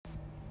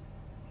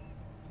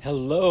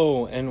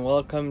Hello and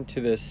welcome to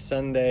this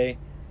Sunday,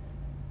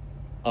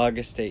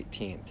 August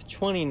 18th,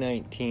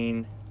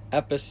 2019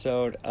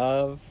 episode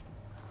of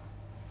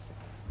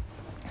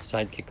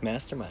Sidekick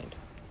Mastermind.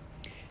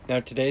 Now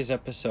today's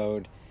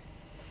episode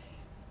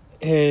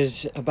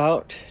is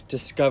about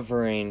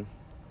discovering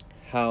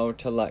how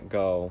to let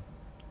go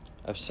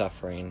of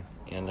suffering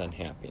and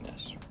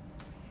unhappiness.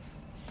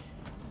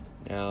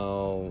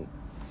 Now,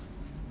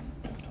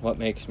 what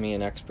makes me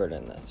an expert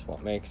in this?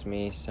 What makes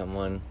me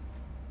someone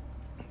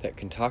that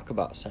can talk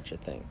about such a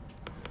thing?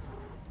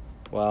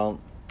 Well,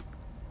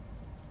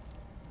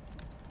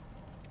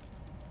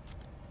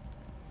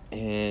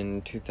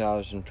 in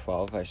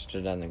 2012, I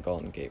stood on the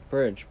Golden Gate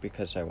Bridge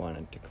because I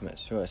wanted to commit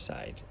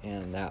suicide,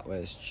 and that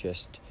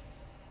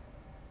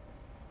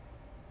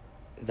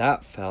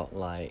felt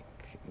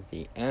like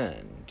the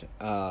end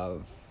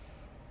of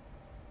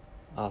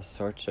all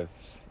sorts of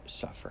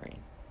suffering.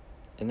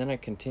 And then I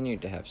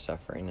continued to have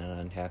suffering and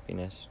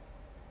unhappiness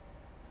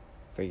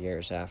for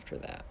years after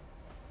that.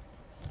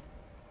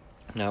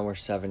 Now we're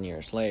 7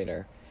 years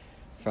later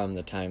from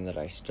the time that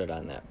I stood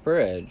on that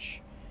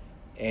bridge,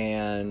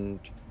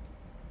 and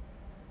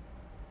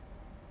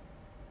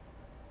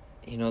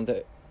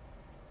the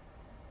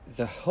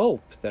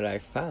hope that I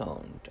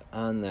found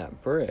on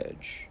that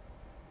bridge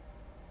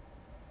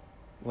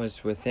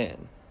was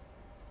within.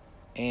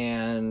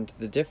 And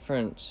the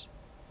difference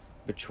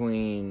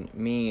between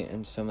me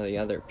and some of the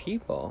other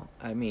people,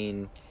 I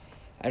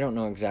don't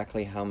know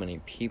exactly how many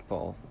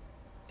people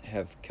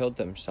have killed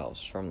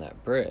themselves from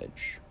that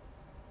bridge,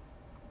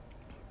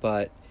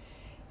 but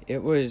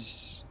it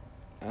was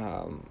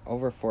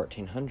over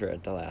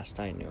 1,400 the last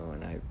I knew,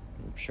 and I'm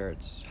sure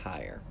it's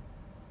higher.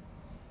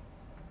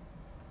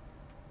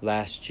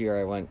 Last year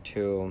I went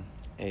to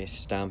a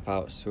Stomp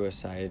Out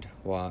suicide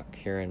walk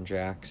here in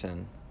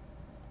Jackson,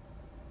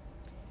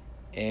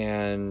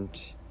 and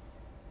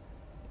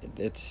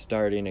it's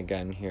starting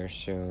again here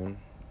soon,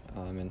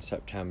 in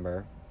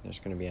September. There's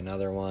going to be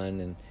another one,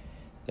 and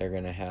they're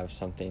going to have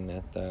something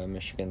at the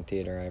Michigan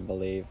Theater, I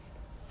believe.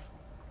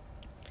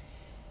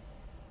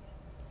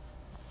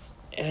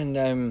 And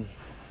I'm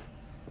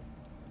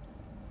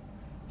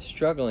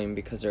struggling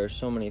because there are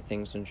so many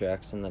things in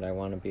Jackson that I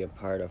want to be a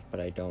part of, but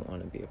I don't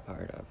want to be a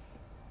part of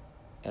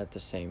at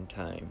the same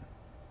time.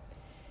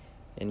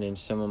 And in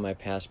some of my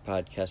past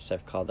podcasts,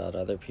 I've called out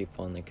other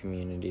people in the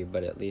community,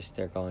 but at least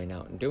they're going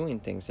out and doing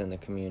things in the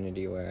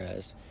community,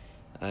 whereas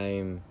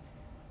I'm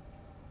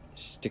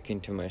sticking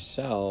to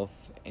myself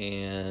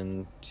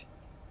and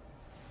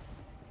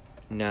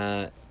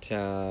not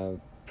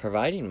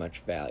providing much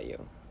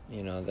value.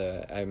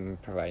 I've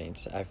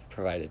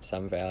provided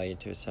some value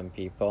to some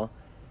people,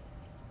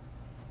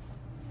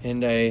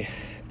 and I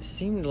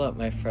seem to let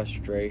my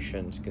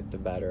frustrations get the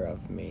better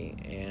of me,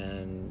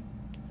 and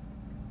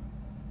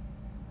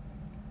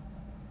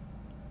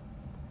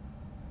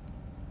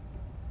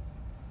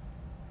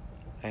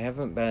I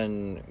haven't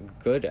been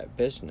good at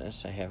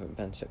business. I haven't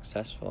been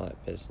successful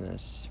at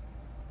business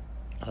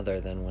other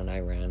than when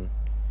I ran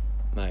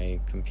my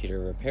computer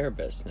repair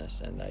business,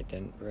 and I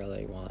didn't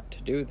really want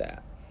to do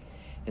that.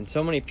 And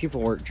so many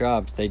people work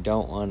jobs they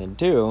don't want to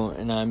do,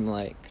 and I'm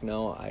like,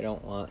 no, I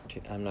don't want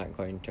to. I'm not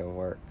going to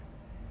work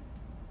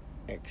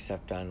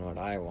except on what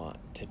I want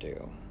to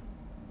do.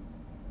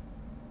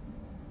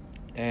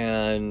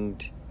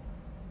 And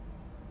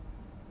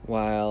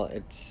while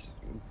it's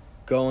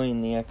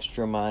going the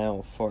extra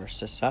mile for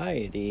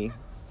society,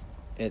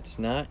 it's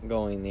not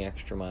going the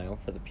extra mile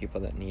for the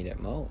people that need it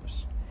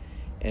most.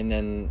 And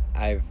then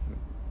I've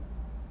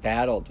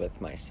battled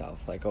with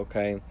myself, like,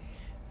 okay,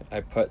 I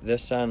put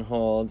this on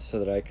hold so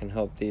that I can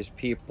help these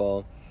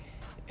people,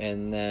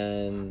 and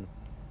then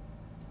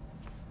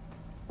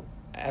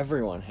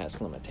everyone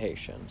has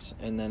limitations.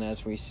 And then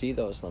as we see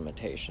those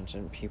limitations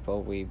in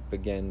people, we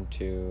begin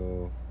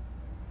to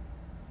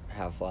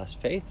have less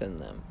faith in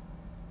them.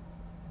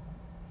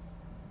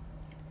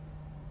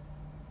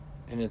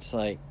 And it's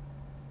like,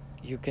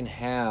 you can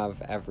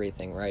have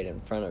everything right in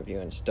front of you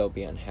and still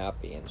be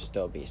unhappy and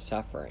still be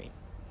suffering.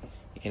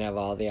 You can have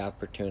all the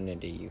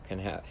opportunity. You can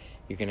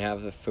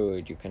have the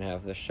food. You can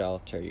have the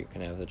shelter. You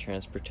can have the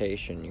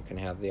transportation. You can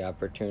have the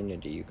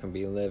opportunity. You can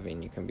be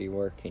living. You can be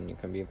working. You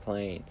can be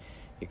playing.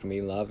 You can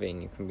be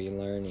loving. You can be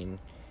learning.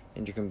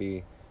 And you can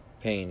be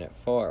paying it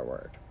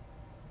forward.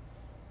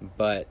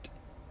 But,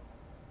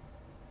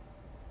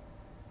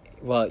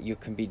 you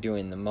can be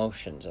doing the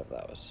motions of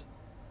those,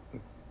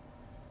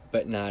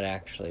 but not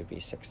actually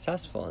be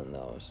successful in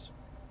those,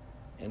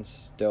 and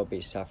still be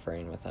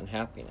suffering with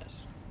unhappiness.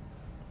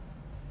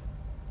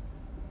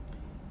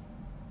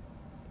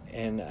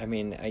 And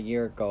a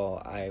year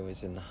ago, I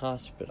was in the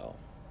hospital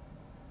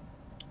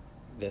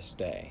this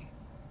day.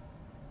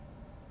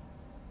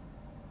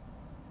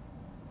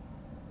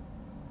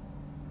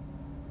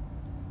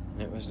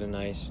 And it was a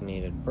nice,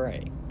 needed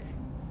break.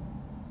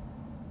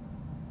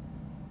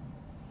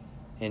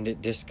 And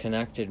it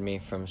disconnected me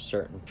from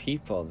certain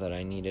people that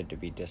I needed to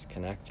be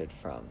disconnected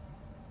from.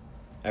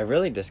 I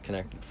really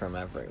disconnected from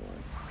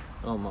everyone,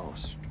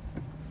 almost.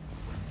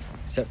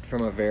 Except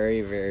from a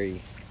very, very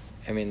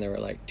there were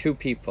like 2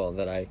 people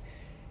that I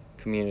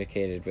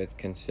communicated with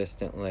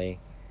consistently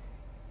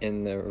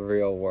in the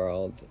real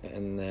world,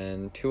 and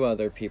then 2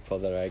 other people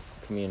that I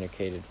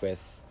communicated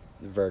with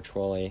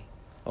virtually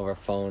over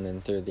phone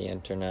and through the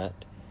internet.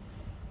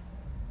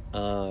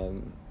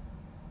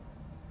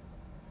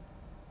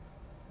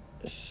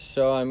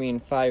 So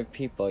 5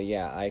 people,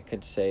 yeah, I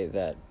could say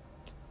that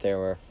there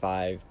were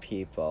 5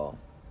 people,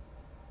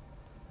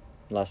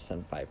 less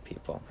than 5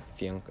 people,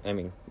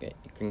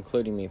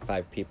 including me,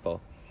 5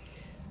 people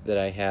that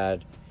I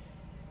had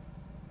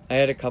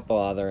a couple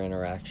other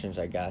interactions,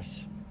 I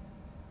guess,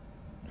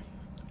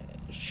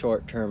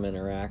 short-term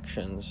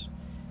interactions,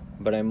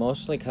 but I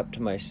mostly kept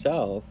to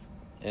myself,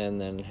 and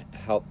then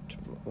helped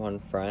one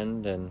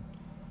friend, and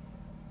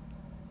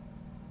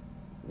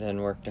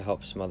then worked to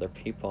help some other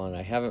people, and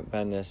I haven't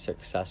been as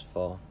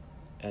successful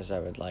as I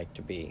would like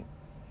to be.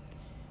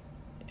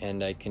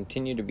 And I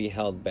continue to be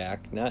held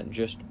back, not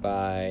just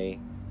by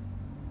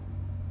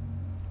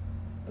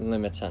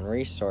limits on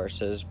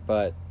resources,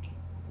 but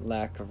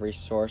lack of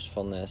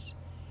resourcefulness.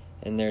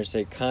 And there's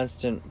a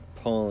constant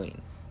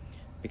pulling,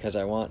 because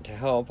I want to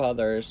help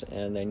others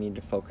and I need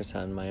to focus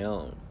on my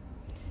own.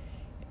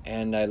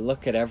 And I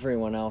look at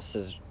everyone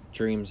else's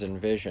dreams and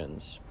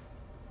visions.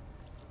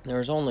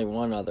 There's only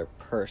one other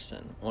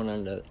person,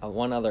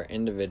 one other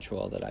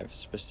individual that I've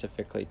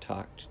specifically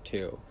talked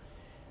to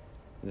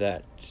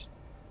that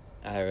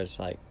I was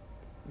like,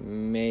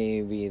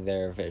 maybe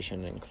their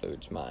vision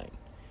includes mine.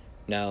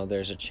 Now,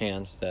 there's a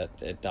chance that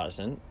it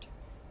doesn't,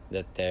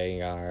 that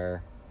they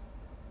are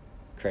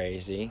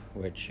crazy,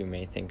 which you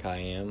may think I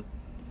am.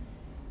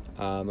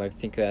 I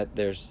think that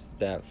there's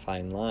that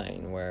fine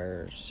line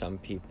where some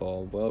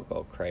people will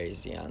go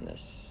crazy on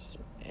this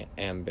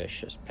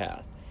ambitious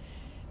path.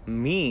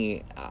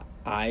 Me,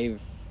 my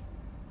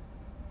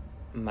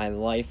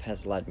life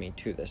has led me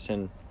to this,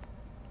 and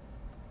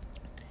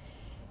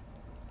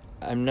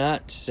I'm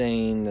not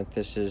saying that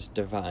this is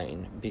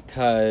divine,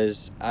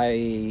 because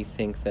I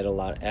think that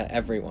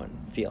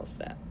everyone feels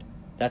that.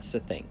 That's the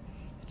thing.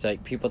 It's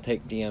like people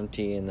take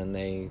DMT and then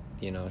they,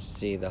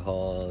 see the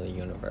whole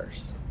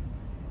universe.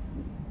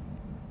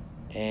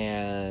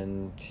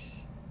 And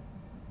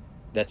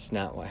that's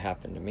not what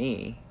happened to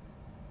me.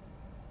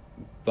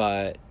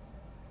 But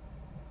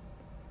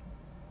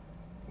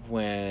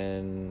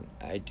when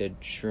I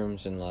did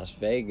shrooms in Las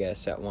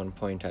Vegas, at one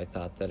point I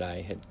thought that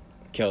I had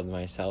killed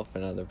myself.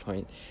 Another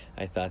point,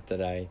 I thought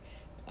that I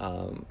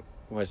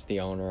was the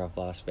owner of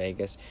Las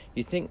Vegas.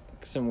 You think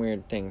some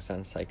weird things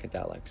on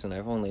psychedelics, and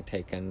I've only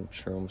taken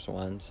shrooms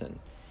once, and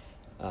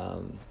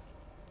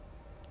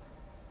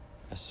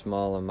a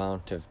small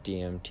amount of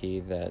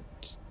DMT that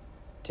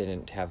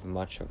didn't have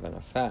much of an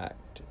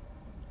effect.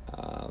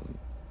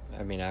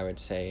 I would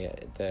say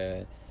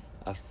the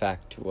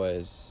effect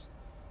was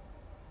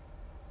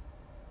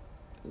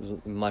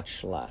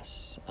much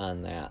less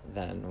on that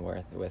than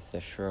with the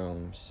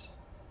shrooms,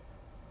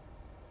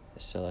 the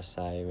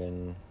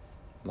psilocybin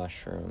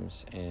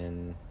mushrooms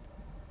in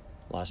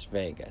Las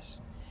Vegas.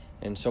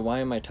 And so why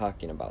am I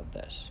talking about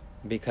this?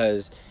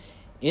 Because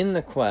in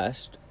the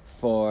quest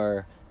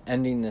for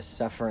ending this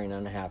suffering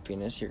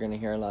unhappiness, you're going to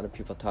hear a lot of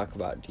people talk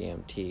about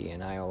DMT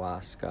and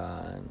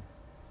ayahuasca and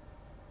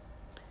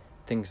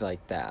things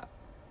like that.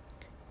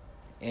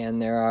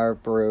 And there are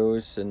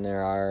brews, and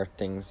there are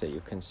things that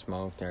you can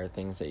smoke, there are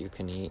things that you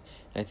can eat.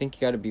 And I think you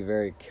got to be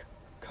very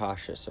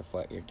cautious of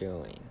what you're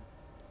doing.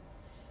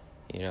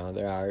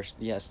 There are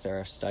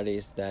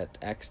studies that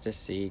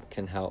ecstasy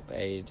can help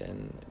aid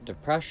in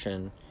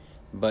depression,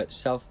 but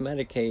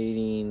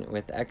self-medicating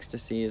with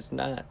ecstasy is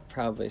not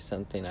probably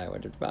something I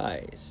would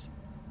advise.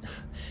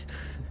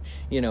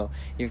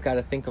 You've got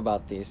to think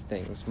about these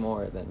things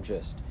more than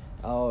just,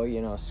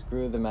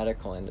 screw the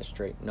medical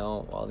industry.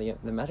 No, well,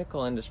 the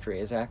medical industry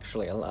is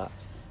actually a lot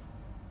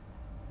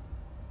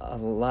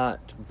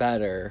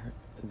better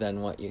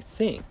than what you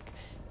think.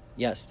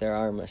 Yes, there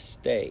are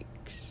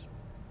mistakes.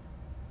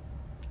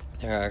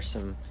 There are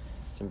some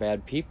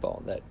bad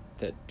people that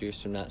do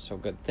some not so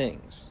good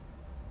things.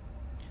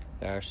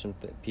 There are some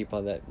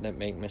people that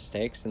make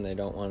mistakes and they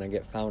don't want to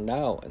get found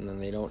out, and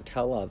then they don't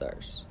tell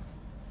others.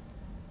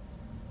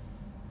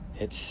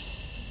 It's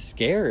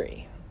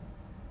scary.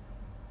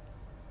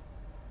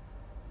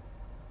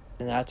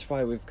 And that's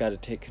why we've got to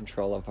take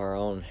control of our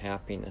own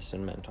happiness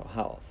and mental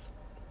health.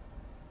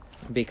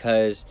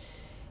 Because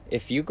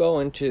if you go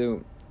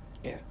into,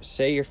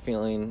 say you're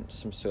feeling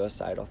some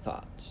suicidal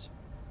thoughts,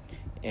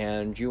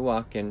 and you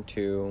walk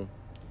into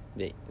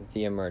the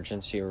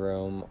emergency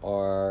room,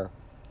 or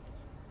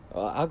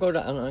I'll go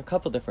down a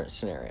couple different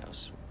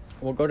scenarios.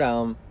 We'll go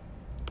down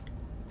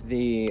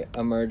the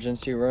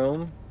emergency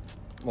room,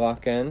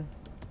 walk in,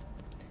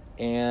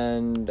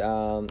 and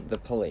the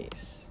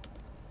police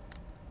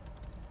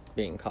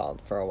being called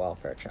for a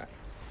welfare check.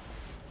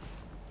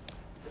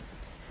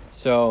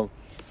 So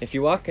if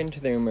you walk into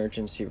the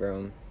emergency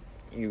room,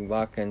 you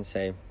walk in and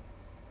say,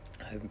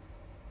 I'm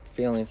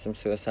feeling some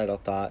suicidal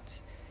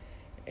thoughts,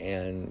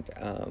 and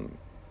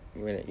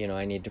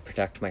I need to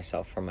protect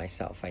myself from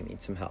myself. I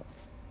need some help.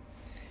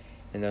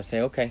 And they'll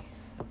say, okay.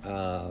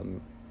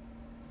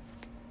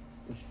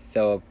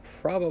 They'll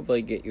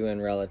probably get you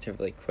in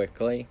relatively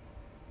quickly.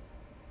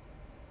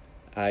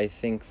 I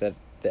think that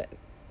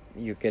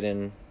you get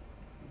in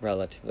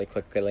relatively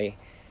quickly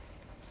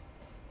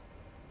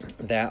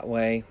that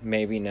way.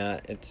 Maybe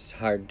not. It's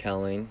hard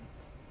telling.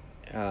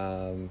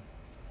 But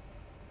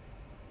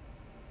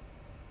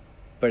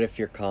if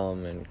you're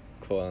calm and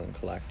cool and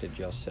collected,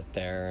 you'll sit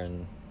there,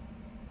 and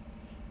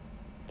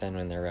then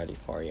when they're ready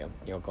for you,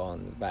 you'll go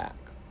in the back.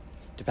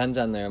 Depends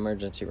on the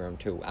emergency room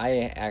too.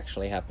 I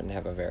actually happen to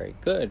have a very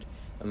good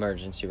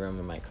emergency room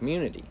in my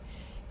community,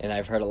 and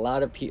I've heard a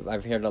lot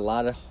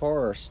of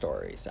horror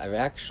stories. I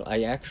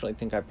actually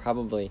think I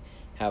probably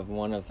have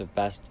one of the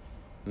best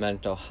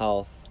mental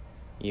health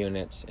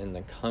units in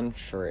the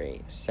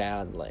country.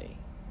 Sadly,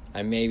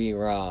 I may be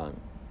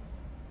wrong,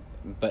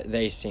 but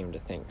they seem to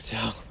think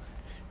so.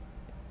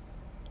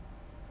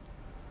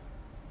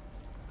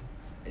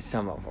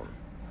 Some of them.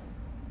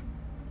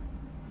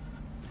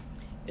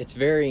 It's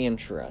very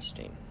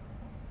interesting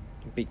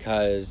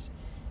because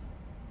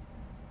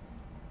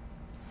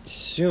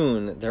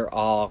soon they're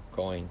all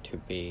going to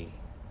be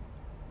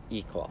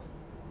equal.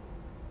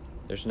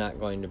 There's not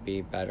going to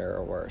be better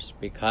or worse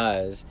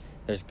because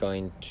there's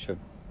going to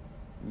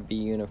be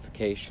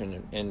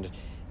unification, and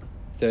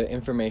the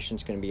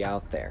information's going to be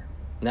out there.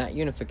 Not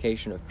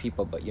unification of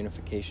people, but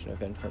unification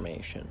of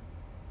information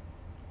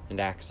and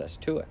access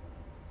to it.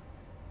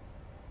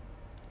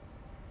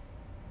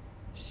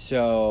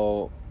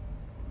 So,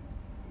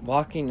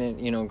 going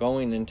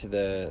into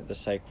the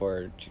psych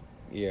ward,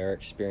 your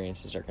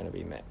experiences are going to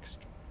be mixed.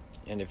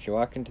 And if you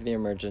walk into the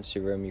emergency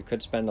room, you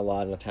could spend a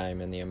lot of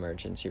time in the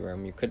emergency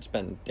room. You could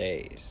spend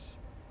days,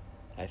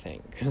 I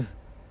think.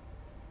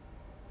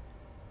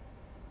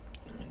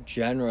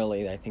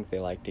 Generally, I think they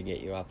like to get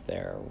you up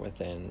there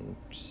within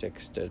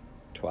 6 to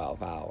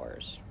 12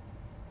 hours.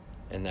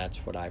 And that's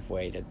what I've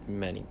waited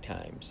many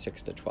times,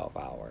 6 to 12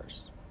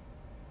 hours.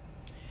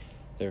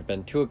 There have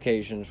been 2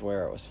 occasions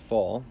where it was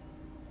full,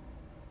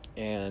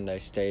 and I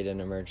stayed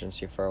in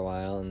emergency for a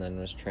while and then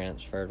was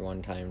transferred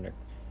one time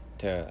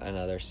to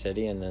another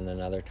city, and then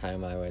another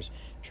time I was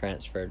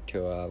transferred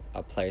to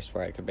a place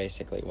where I could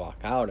basically walk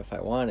out if I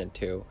wanted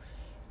to,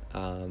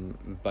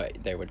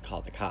 but they would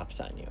call the cops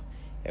on you.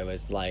 It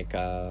was like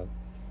a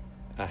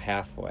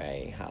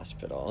halfway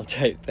hospital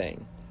type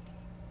thing.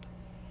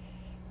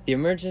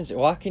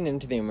 Walking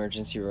into the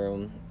emergency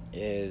room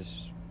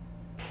is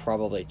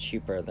probably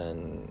cheaper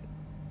than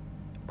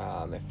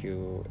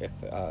if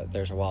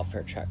there's a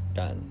welfare check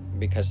done,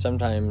 because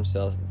sometimes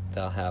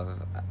they'll have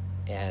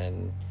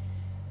an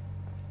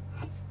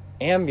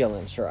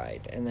ambulance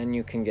ride, and then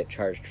you can get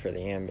charged for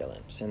the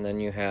ambulance, and then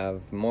you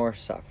have more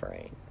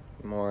suffering,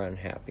 more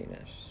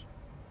unhappiness.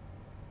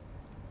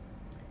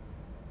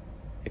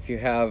 If you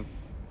have,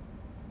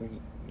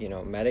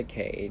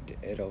 Medicaid,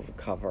 it'll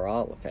cover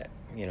all of it,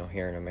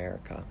 here in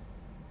America.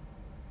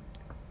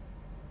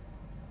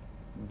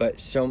 But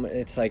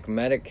it's like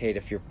Medicaid,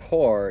 if you're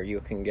poor, you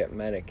can get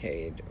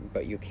Medicaid,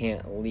 but you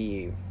can't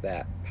leave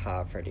that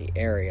poverty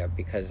area,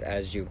 because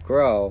as you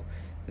grow,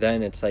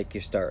 then it's like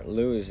you start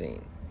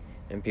losing.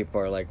 And people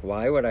are like,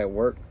 why would I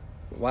work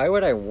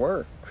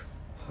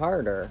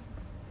harder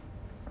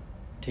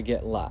to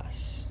get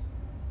less?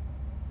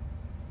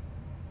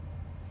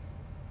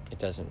 It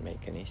doesn't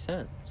make any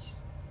sense.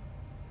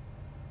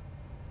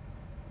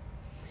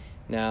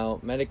 Now,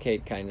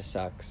 Medicaid kind of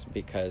sucks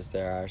because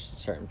there are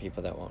certain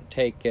people that won't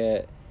take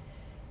it,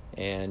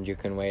 and you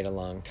can wait a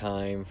long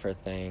time for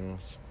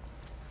things.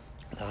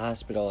 The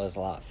hospital is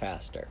a lot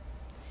faster.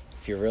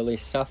 If you're really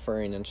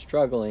suffering and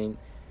struggling,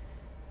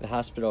 the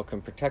hospital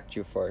can protect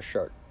you for a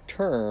short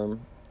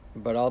term,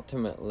 but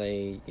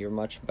ultimately you're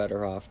much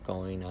better off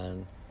going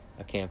on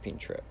a camping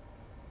trip,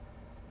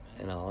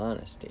 in all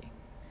honesty.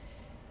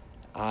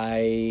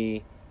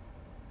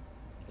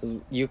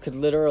 You could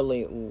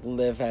literally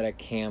live at a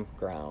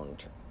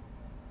campground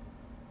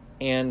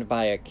and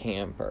buy a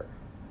camper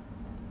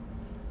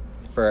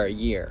for a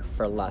year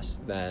for less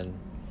than,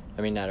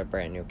 not a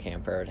brand new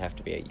camper, it would have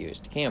to be a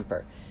used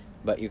camper,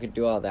 but you could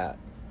do all that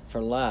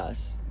for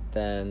less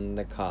than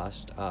the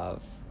cost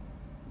of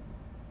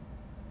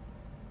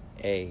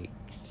a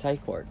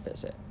psych ward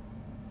visit,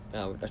 a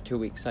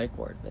 2-week psych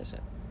ward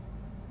visit,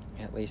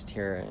 at least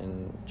here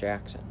in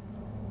Jackson.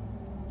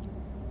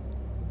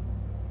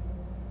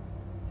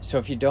 So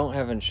if you don't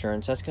have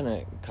insurance, that's going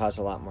to cause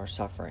a lot more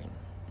suffering.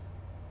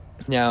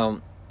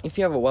 Now, if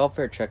you have a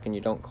welfare check and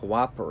you don't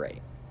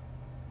cooperate,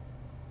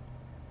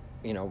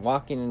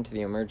 walking into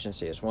the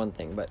emergency is one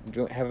thing, but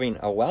having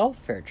a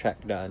welfare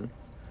check done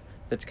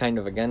that's kind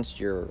of against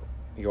your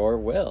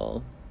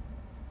will,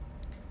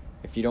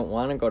 if you don't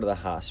want to go to the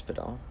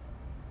hospital,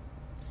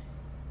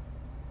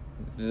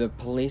 the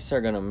police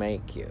are going to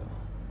make you.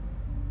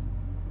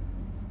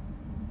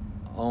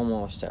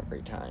 Almost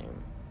every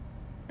time.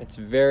 It's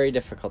very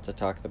difficult to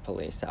talk the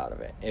police out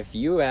of it. If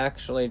you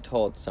actually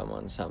told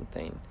someone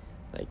something,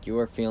 like you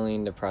were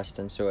feeling depressed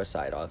and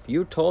suicidal, if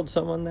you told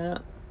someone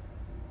that,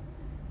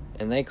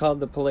 and they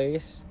called the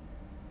police,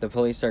 the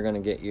police are going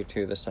to get you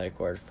to the psych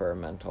ward for a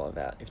mental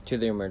to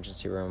the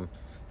emergency room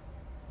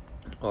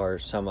or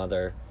some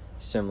other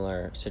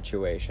similar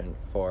situation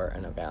for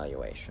an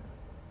evaluation.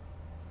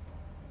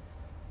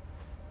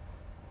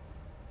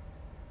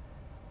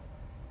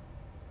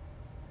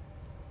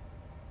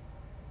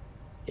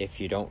 If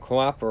you don't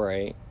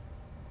cooperate,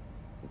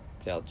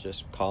 they'll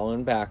just call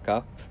in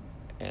backup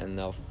and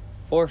they'll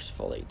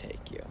forcefully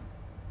take you.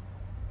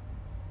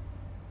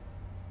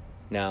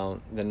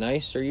 Now, the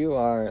nicer you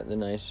are, the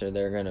nicer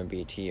they're going to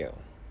be to you,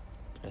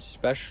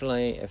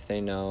 especially if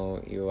they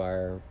know you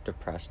are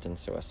depressed and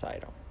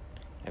suicidal.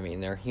 I mean,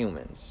 they're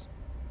humans.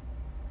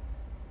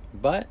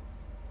 But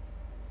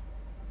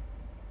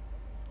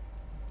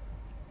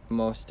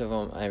most of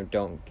them, I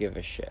don't give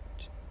a shit,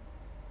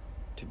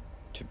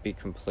 to be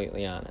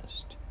completely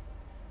honest.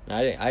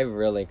 I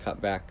really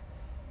cut back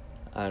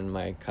on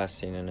my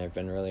cussing, and I've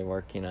been really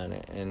working on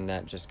it, and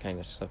that just kind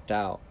of slipped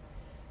out.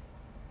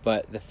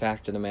 But the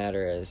fact of the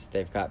matter is,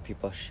 they've got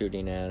people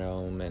shooting at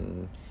them,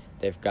 and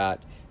they've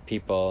got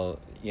people,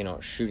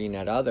 shooting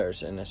at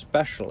others, and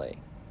especially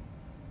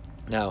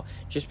now,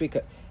 just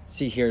because,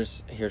 see,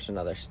 here's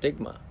another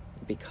stigma.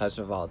 Because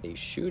of all these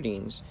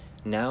shootings,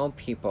 now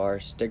people are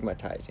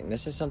stigmatizing.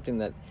 This is something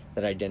that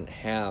I didn't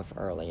have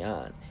early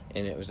on,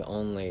 and it was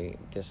only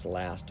this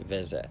last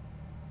visit.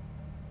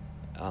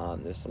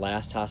 This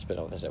last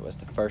hospital visit was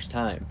the first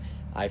time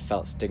I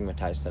felt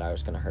stigmatized that I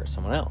was going to hurt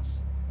someone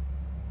else.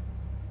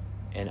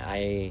 And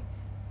I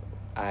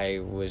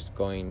was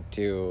going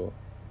to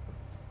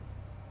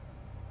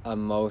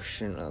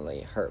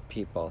emotionally hurt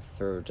people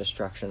through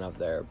destruction of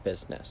their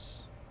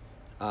business,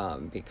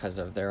 because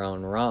of their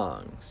own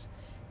wrongs.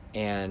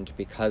 And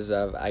because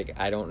of,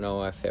 I don't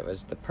know if it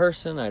was the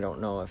person, I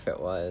don't know if it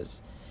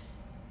was,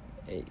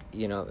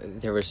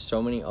 there was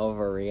so many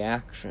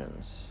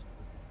overreactions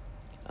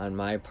on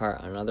my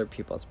part, on other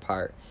people's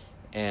part,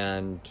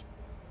 and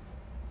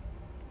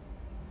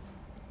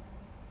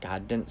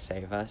God didn't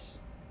save us.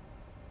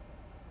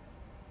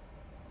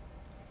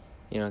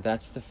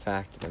 That's the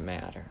fact of the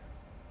matter.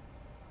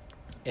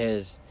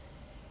 Is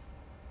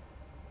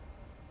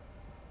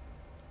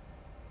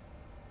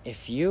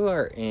if you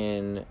are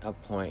in a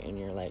point and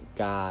you're like,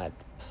 God,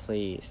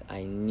 please,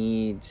 I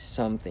need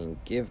something,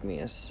 give me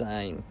a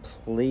sign,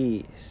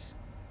 please,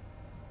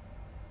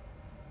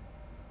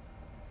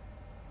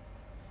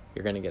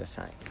 you're going to get a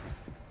sign.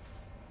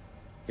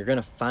 You're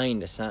going to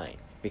find a sign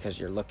because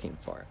you're looking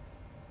for it.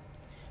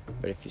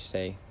 But if you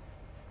say,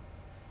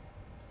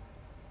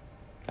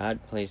 God,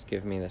 please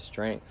give me the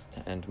strength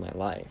to end my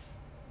life,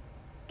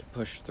 to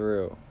push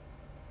through,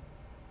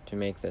 to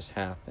make this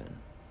happen,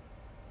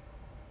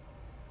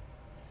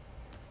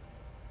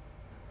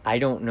 I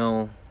don't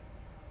know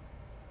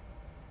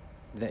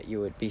that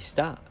you would be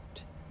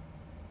stopped.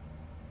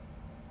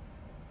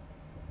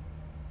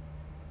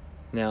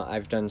 Now,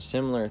 I've done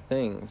similar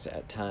things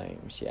at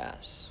times,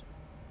 yes.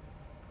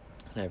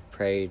 And I've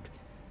prayed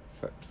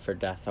for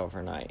death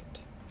overnight.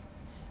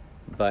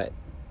 But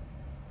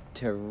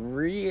to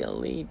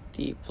really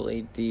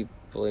deeply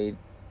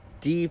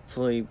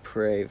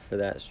pray for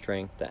that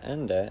strength to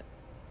end it,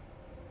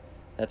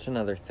 that's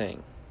another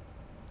thing.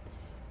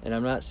 And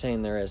I'm not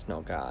saying there is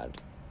no God,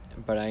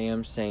 but I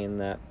am saying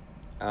that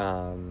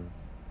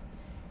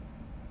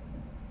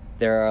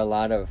there are a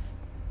lot of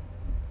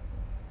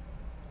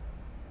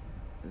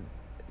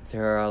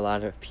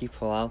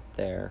people out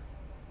there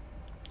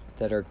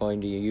that are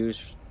going to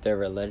use their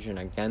religion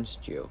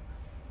against you,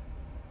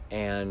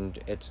 and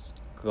it's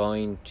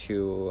going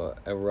to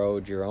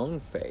erode your own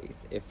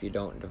faith if you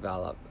don't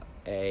develop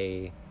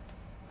a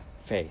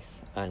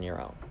faith on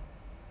your own.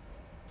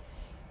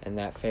 And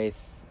that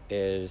faith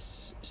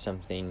is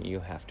something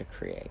you have to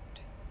create.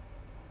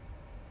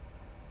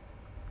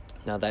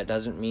 Now, that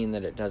doesn't mean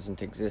that it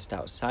doesn't exist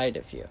outside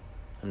of you.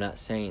 I'm not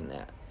saying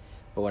that.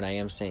 But what I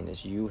am saying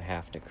is you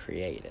have to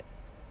create it.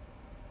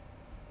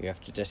 You have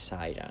to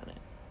decide on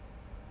it.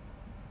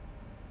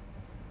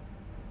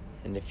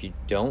 And if you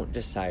don't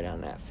decide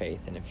on that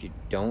faith, and if you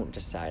don't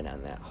decide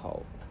on that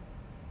hope,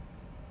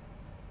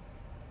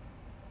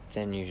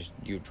 then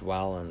you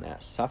dwell in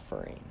that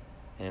suffering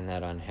and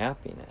that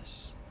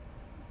unhappiness.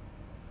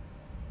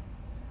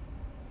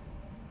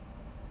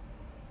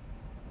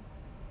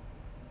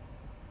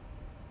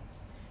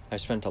 I've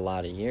spent a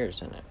lot of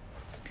years in it.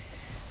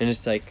 And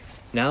it's like,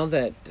 now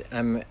that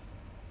I'm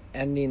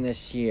ending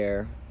this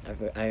year,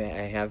 I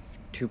have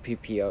 2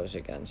 PPOs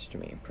against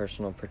me,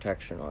 personal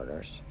protection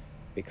orders,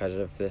 because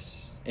of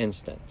this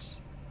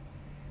instance.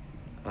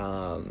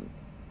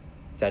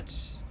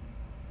 That's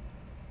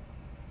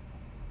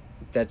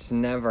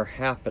never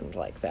happened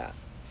like that.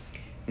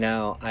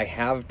 Now, I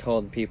have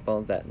told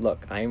people that,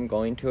 look, I am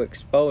going to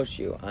expose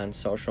you on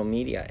social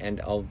media and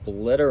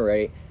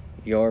obliterate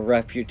your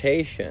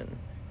reputation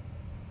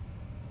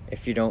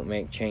if you don't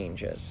make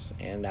changes.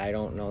 And I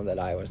don't know that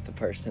I was the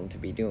person to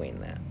be doing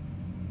that.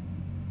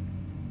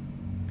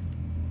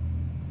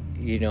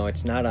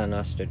 It's not on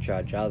us to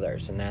judge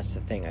others, and that's the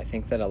thing. I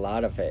think that a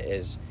lot of it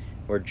is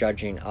we're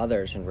judging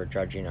others, and we're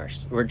judging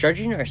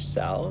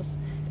ourselves,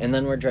 and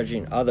then we're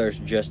judging others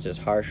just as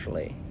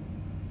harshly,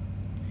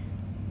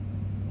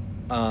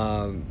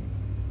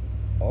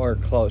 or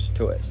close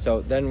to it.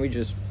 So then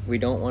we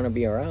don't want to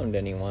be around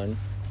anyone.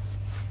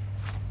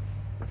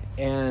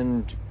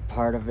 And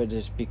part of it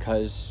is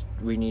because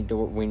we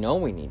know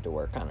we need to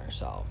work on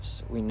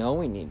ourselves. We know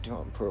we need to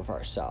improve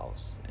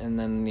ourselves. And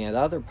then the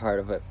other part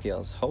of it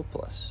feels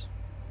hopeless.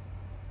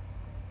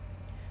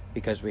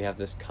 Because we have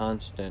this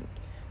constant,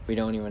 we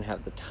don't even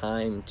have the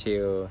time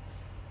to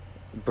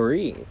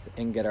breathe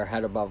and get our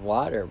head above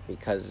water,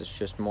 because it's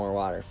just more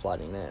water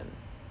flooding in,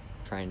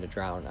 trying to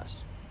drown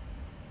us,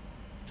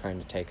 trying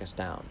to take us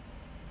down.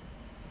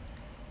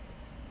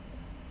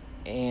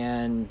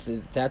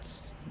 And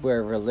that's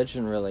where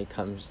religion really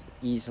comes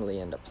easily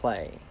into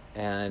play.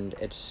 And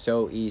it's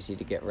so easy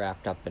to get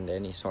wrapped up into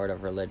any sort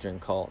of religion,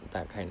 cult,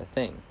 that kind of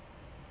thing.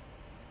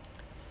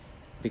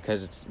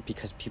 Because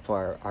people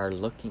are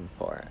looking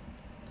for it.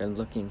 They're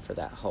looking for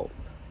that hope.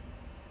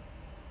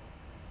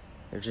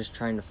 They're just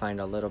trying to find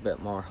a little bit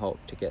more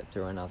hope to get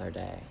through another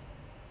day.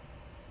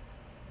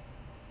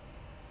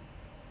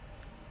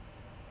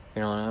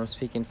 And I'm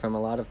speaking from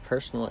a lot of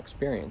personal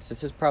experience.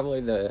 This is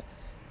probably the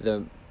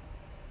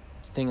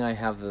thing I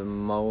have the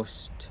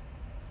most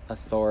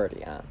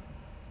authority on.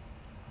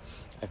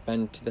 I've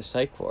been to the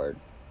psych ward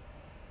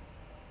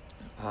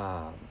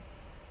 9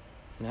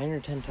 or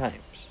 10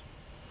 times.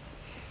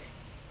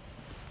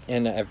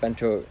 And I've been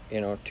to,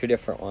 3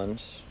 different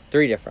ones.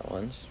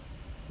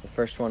 The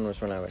first one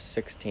was when I was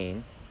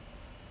 16.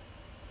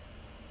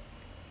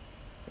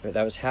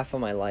 That was half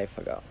of my life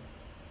ago.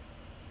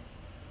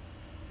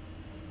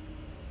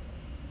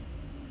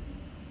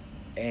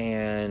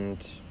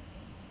 And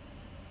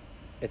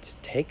it's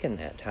taken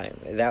that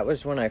time. That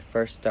was when I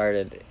first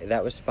started.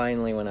 That was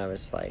finally when I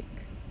was like,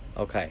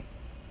 okay,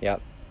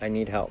 yep, I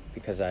need help,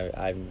 because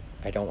I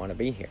don't want to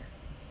be here.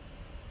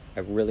 I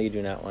really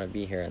do not want to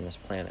be here on this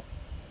planet,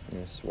 in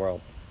this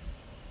world,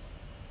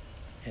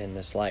 in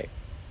this life,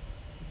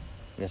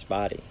 in this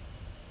body.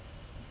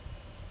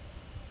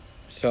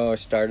 So I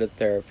started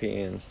therapy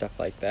and stuff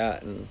like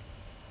that, and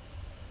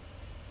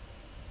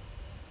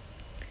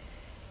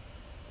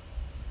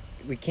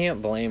we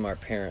can't blame our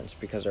parents,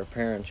 because our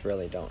parents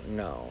really don't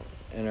know,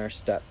 and our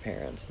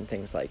step-parents and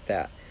things like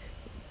that.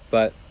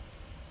 But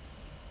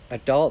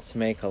adults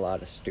make a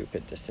lot of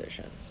stupid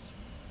decisions.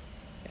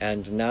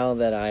 And now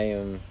that I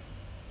am,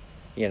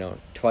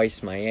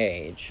 twice my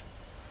age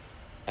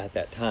at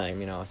that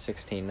time,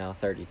 16, now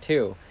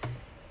 32,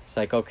 it's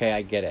like, okay,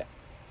 I get it.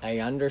 I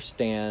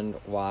understand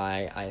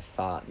why I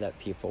thought that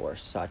people were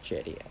such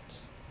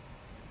idiots.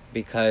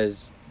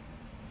 Because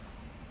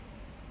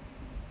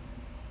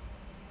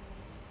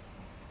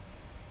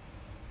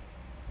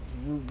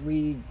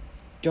we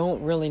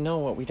don't really know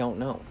what we don't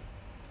know.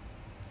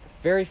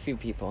 Very few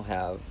people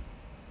have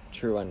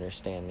true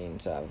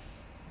understandings of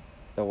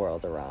the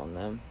world around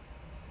them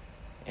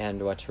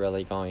and what's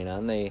really going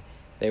on. They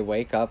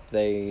wake up,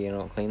 they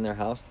clean their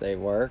house, they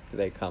work,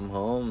 they come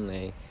home,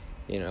 they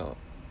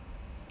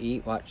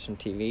eat, watch some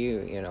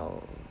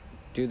TV,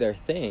 do their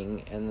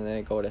thing, and then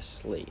they go to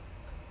sleep.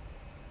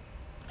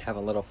 Have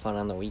a little fun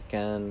on the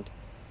weekend.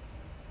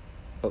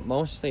 But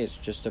mostly it's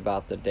just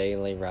about the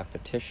daily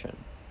repetition.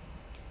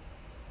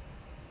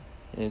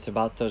 And it's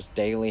about those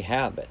daily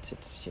habits.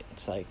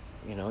 It's like,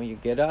 you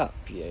get up,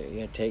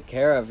 you take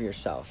care of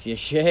yourself, you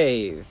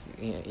shave,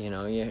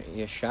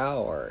 you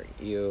shower,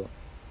 you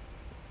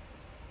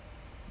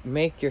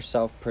make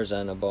yourself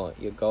presentable,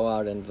 you go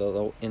out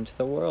into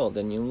the world,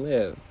 and you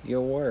live,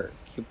 you work,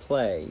 you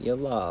play, you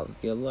love,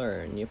 you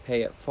learn, you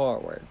pay it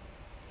forward.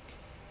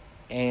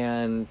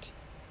 And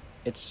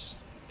it's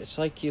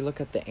like you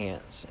look at the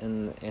ants,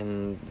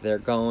 and they're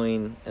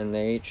going, and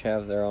they each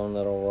have their own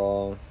little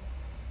role.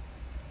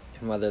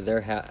 And whether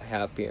they're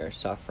happy or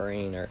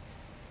suffering, or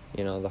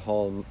the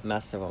whole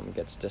mess of them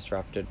gets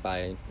disrupted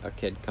by a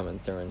kid coming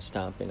through and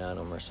stomping on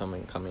them, or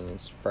someone coming and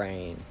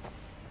spraying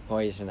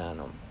poison on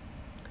them.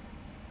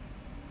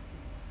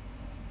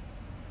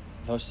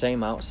 Those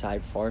same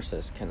outside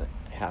forces can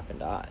happen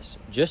to us,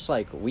 just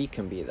like we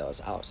can be those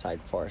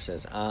outside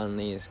forces on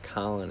these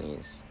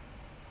colonies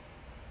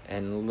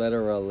and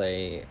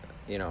literally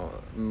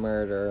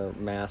murder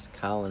mass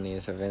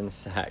colonies of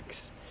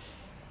insects.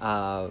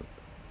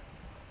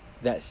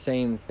 That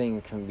same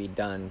thing can be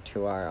done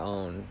to our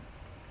own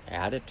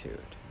attitude,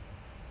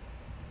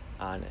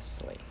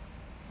 honestly,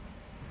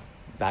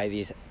 by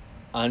these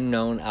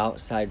unknown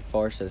outside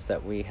forces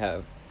that we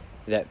have,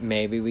 that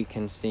maybe we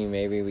can see,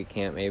 maybe we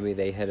can't, maybe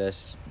they hit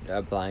us,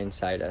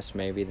 blindside us,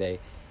 maybe they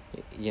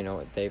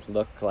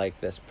look like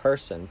this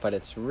person, but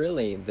it's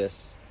really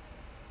this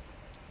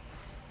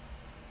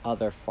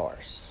other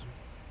force.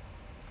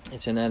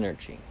 It's an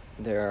energy.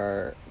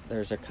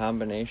 There's a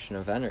combination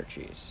of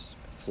energies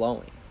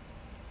flowing.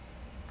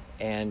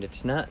 And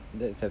it's not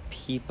the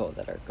people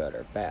that are good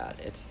or bad.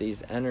 It's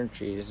these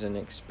energies and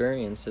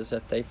experiences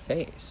that they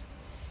faced.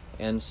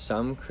 And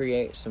some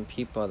create some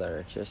people that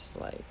are just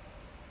like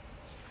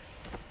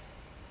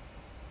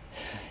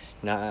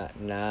not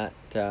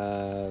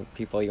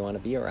people you want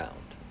to be around.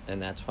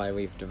 And that's why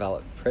we've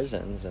developed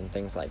prisons and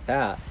things like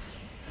that.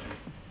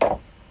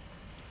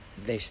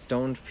 They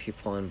stoned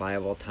people in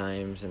Bible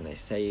times, and they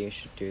say you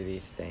should do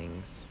these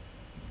things.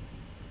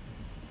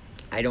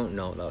 I don't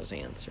know those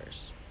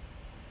answers.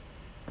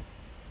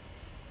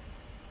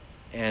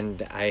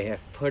 And I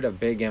have put a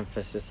big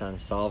emphasis on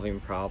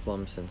solving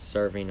problems and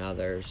serving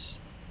others.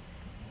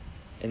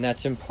 And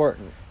that's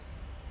important.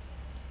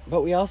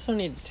 But we also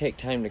need to take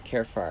time to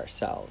care for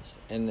ourselves.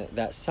 And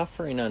that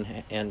suffering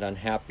and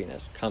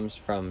unhappiness comes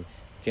from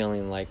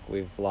feeling like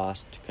we've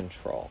lost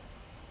control.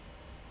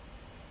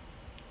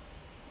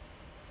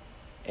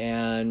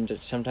 And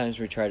sometimes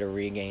we try to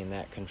regain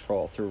that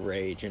control through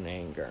rage and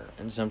anger.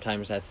 And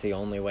sometimes that's the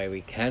only way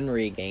we can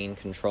regain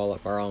control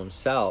of our own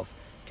self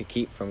to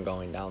keep from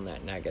going down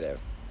that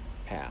negative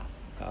path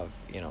of,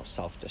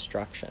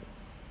 self-destruction.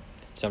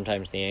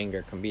 Sometimes the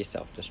anger can be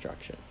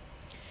self-destruction.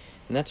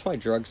 And that's why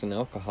drugs and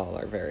alcohol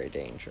are very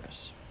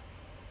dangerous.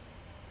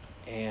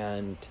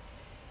 And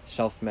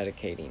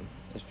self-medicating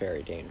is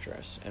very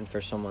dangerous. And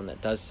for someone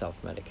that does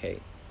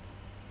self-medicate,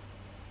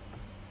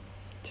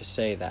 to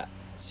say that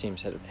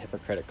seems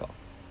hypocritical.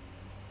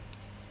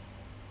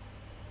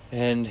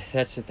 And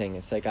that's the thing.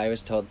 It's like I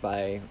was told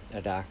by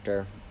a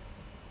doctor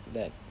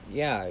that,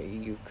 yeah,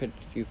 you could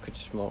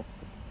smoke,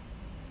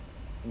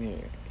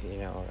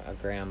 a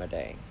gram a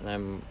day. And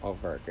I'm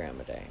over a gram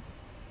a day.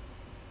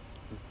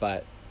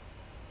 But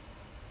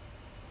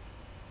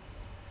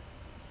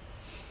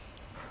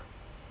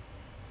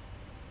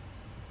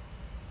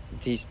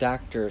these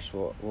doctors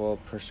will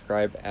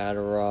prescribe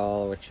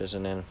Adderall, which is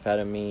an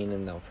amphetamine,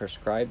 and they'll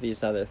prescribe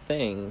these other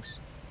things,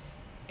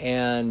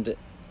 and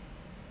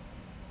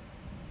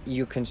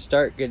you can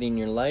start getting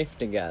your life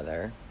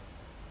together,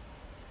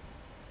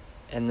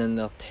 and then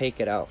they'll take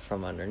it out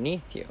from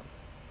underneath you.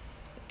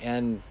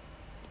 And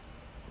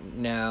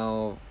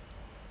now,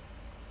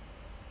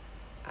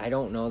 I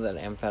don't know that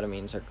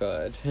amphetamines are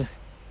good,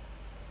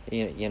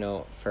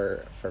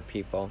 for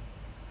people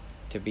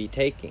to be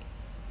taking.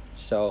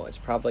 So it's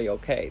probably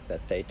okay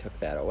that they took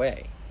that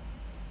away.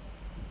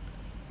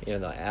 The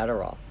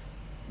Adderall.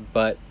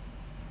 But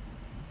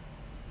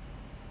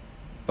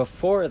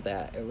before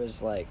that, it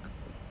was like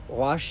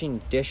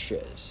washing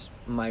dishes.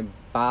 My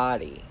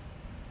body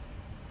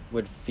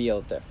would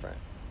feel different.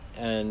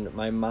 And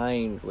my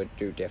mind would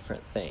do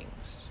different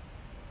things.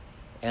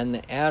 And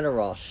the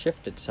Adderall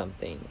shifted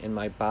something in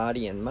my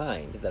body and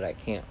mind that I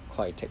can't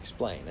quite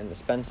explain. And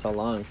it's been so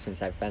long since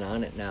I've been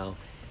on it now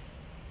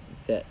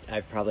that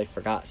I've probably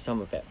forgot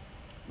some of it.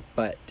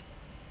 But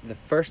the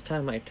first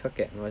time I took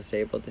it and was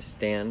able to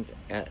stand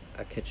at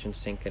a kitchen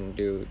sink and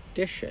do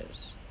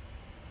dishes,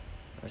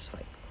 I was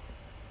like,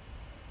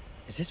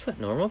 is this what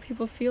normal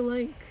people feel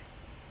like?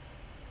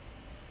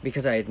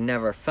 Because I had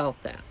never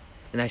felt that.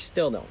 And I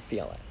still don't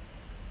feel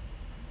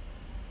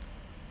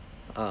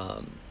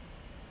it.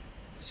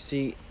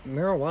 See,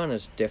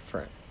 marijuana's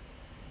different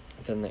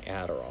than the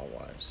Adderall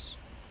was.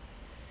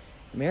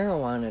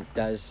 Marijuana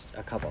does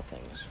a couple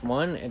things.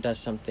 One, it does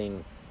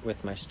something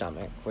with my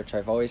stomach, which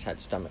I've always had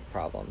stomach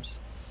problems,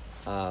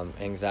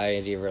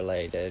 anxiety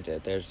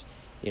related. There's,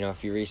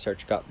 if you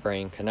research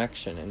gut-brain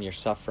connection and you're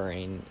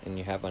suffering and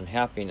you have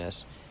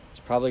unhappiness, it's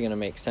probably going to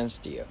make sense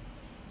to you.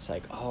 It's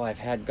like, oh, I've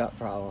had gut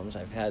problems,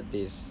 I've had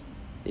these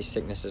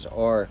sicknesses,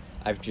 or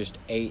I've just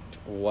ate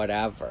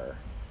whatever,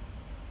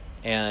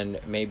 and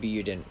maybe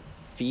you didn't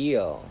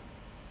feel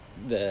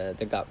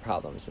the gut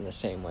problems in the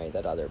same way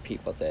that other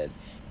people did.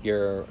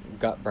 Your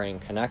gut-brain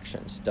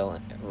connection still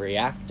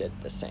reacted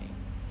the same.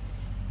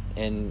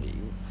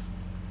 And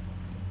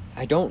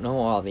I don't know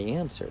all the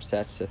answers,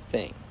 that's the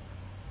thing.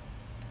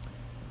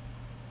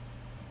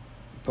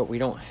 But we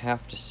don't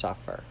have to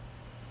suffer.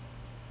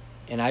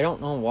 And I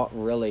don't know what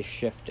really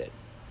shifted.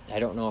 I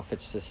don't know if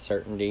it's the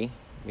certainty,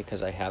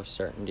 because I have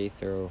certainty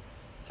through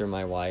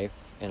my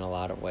wife in a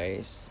lot of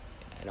ways.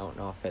 I don't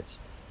know if it's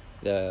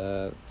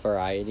the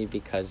variety,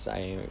 because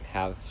I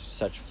have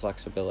such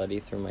flexibility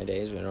through my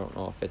days. I don't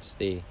know if it's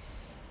the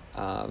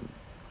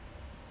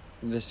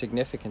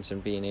significance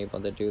in being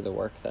able to do the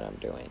work that I'm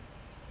doing,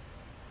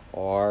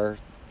 or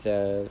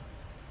the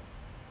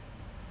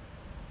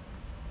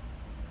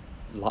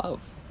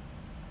love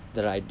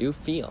that I do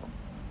feel,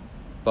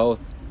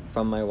 both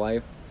from my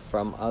wife,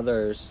 from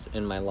others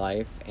in my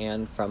life,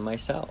 and from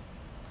myself.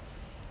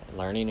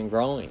 Learning and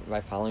growing by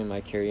following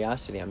my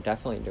curiosity. I'm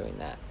definitely doing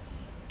that.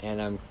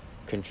 And I'm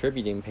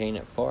contributing, paying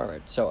it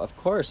forward. So, of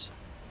course,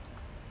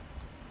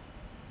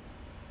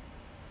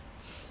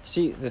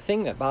 see, the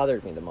thing that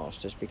bothered me the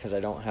most is because I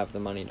don't have the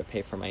money to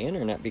pay for my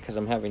internet, because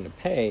I'm having to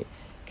pay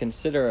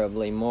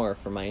considerably more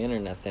for my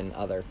internet than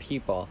other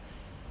people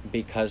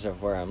because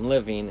of where I'm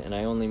living, and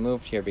I only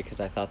moved here because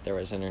I thought there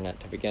was internet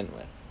to begin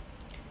with.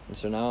 And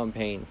so now I'm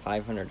paying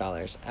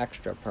 $500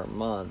 extra per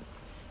month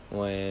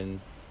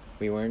when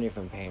we weren't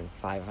even paying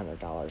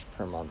 $500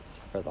 per month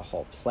for the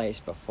whole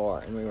place before,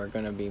 and we were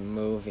going to be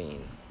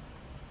moving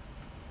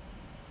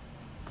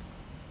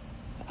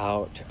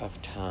out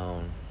of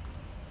town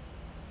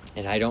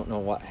And I don't know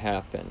what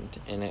happened,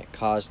 and it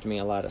caused me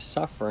a lot of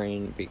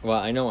suffering. Well,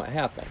 I know what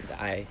happened.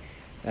 I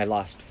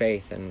lost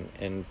faith,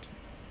 and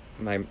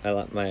I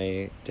let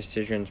my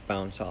decisions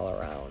bounce all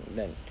around,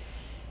 and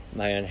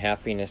my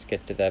unhappiness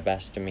get to the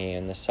best of me,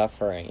 and the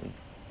suffering.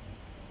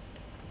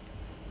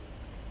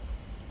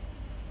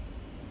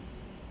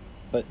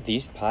 But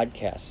these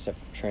podcasts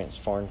have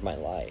transformed my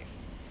life.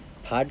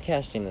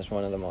 Podcasting is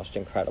one of the most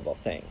incredible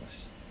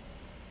things.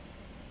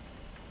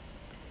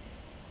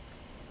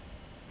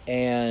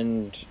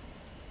 And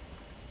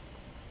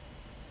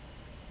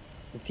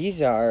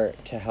these are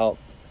to help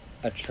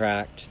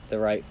attract the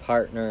right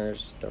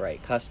partners, the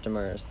right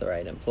customers, the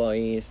right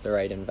employees, the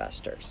right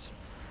investors.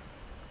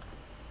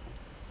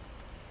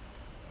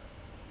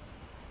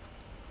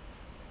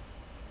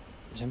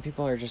 Some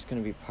people are just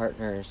going to be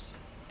partners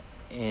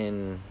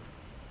in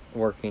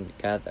working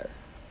together.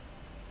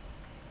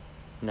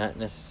 Not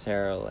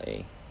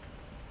necessarily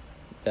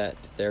that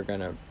they're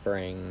going to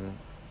bring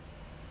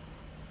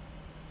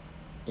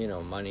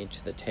money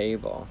to the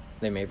table.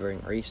 They may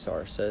bring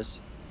resources,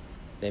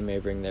 they may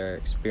bring their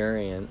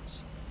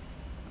experience,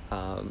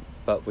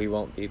 but we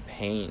won't be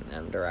paying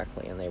them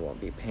directly, and they won't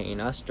be paying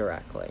us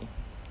directly.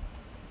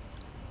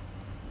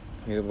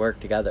 We work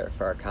together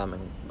for a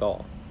common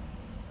goal.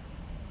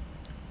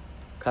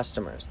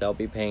 Customers, they'll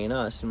be paying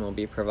us, and we'll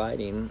be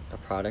providing a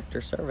product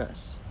or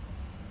service.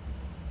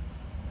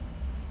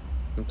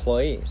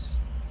 Employees,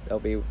 they'll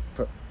be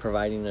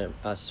providing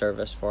a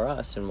service for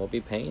us, and we'll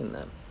be paying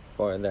them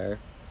for their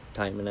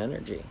time and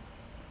energy.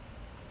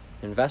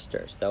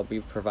 Investors, they'll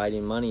be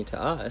providing money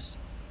to us,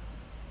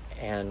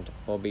 and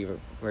we'll be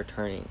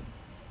returning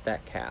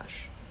that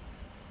cash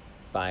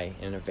by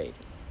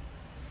innovating.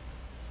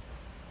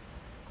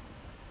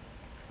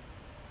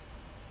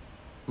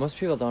 Most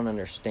people don't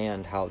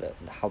understand how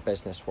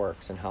business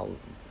works, and how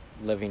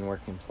living,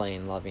 working,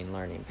 playing, loving,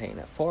 learning, paying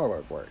it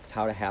forward works,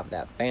 how to have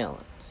that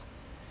balance.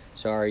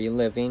 So are you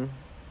living?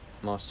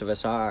 Most of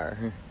us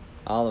are.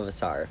 All of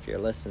us are, if you're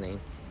listening.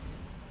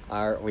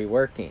 Are we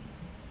working?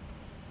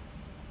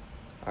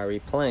 Are we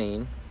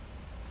playing?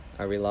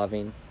 Are we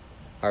loving?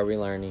 Are we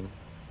learning?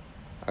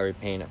 Are we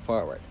paying it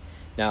forward?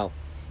 Now,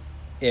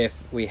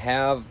 if we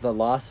have the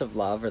loss of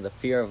love, or the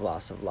fear of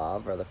loss of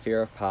love, or the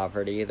fear of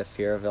poverty, the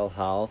fear of ill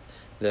health,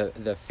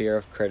 the fear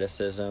of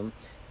criticism,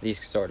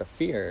 these sort of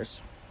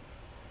fears,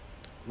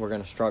 we're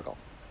going to struggle.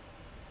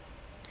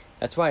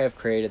 That's why I've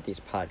created these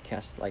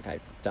podcasts like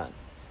I've done,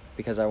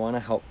 because I want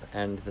to help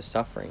end the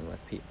suffering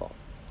with people.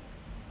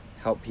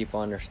 Help people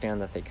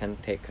understand that they can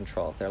take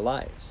control of their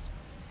lives.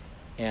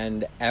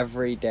 And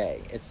every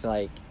day, it's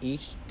like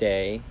each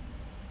day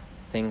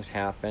things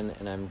happen,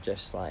 and I'm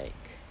just like,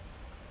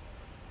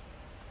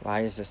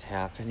 why is this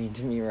happening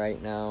to me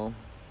right now?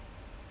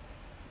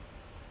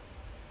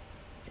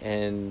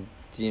 And,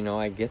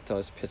 I get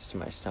those pits to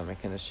my stomach,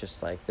 and it's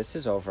just like, this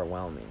is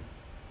overwhelming.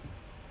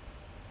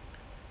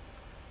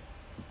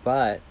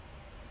 But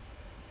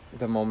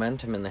the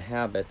momentum and the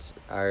habits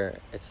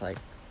it's like,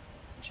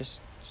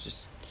 just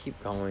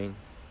keep going.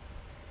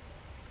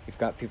 You've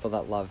got people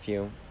that love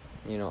you.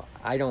 We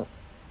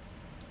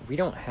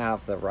don't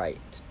have the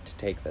right to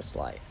take this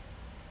life,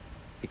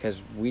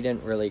 because we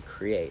didn't really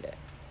create it.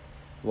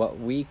 What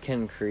we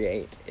can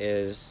create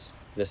is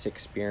this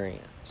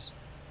experience.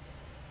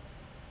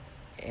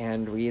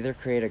 And we either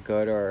create a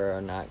good or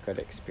a not good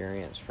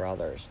experience for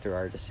others through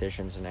our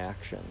decisions and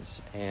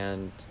actions.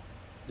 And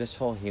this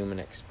whole human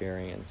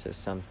experience is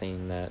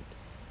something that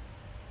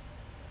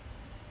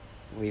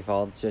we've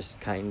all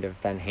just kind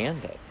of been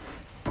handed.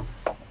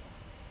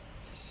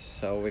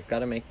 So we've got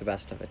to make the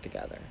best of it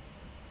together.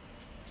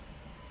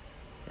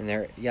 And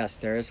there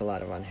is a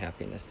lot of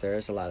unhappiness, there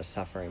is a lot of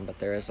suffering, but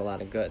there is a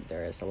lot of good,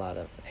 there is a lot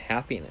of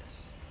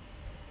happiness.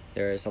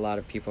 There is a lot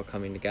of people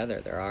coming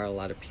together. There are a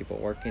lot of people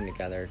working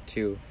together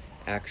to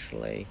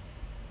actually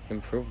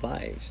improve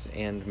lives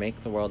and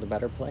make the world a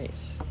better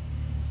place.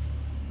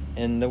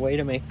 And the way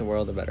to make the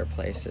world a better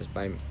place is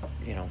by,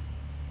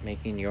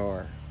 making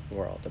your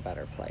world a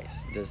better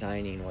place.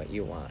 Designing what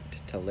you want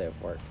to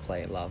live, work,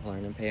 play, love,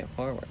 learn, and pay it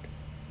forward.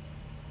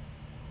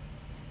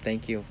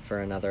 Thank you for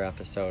another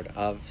episode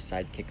of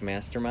Sidekick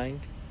Mastermind.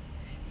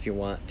 If you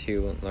want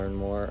to learn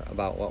more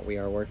about what we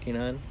are working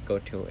on, go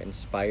to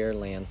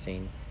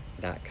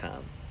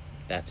InspireLansing.com.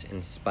 That's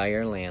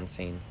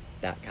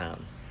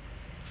InspireLansing.com.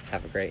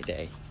 Have a great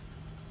day.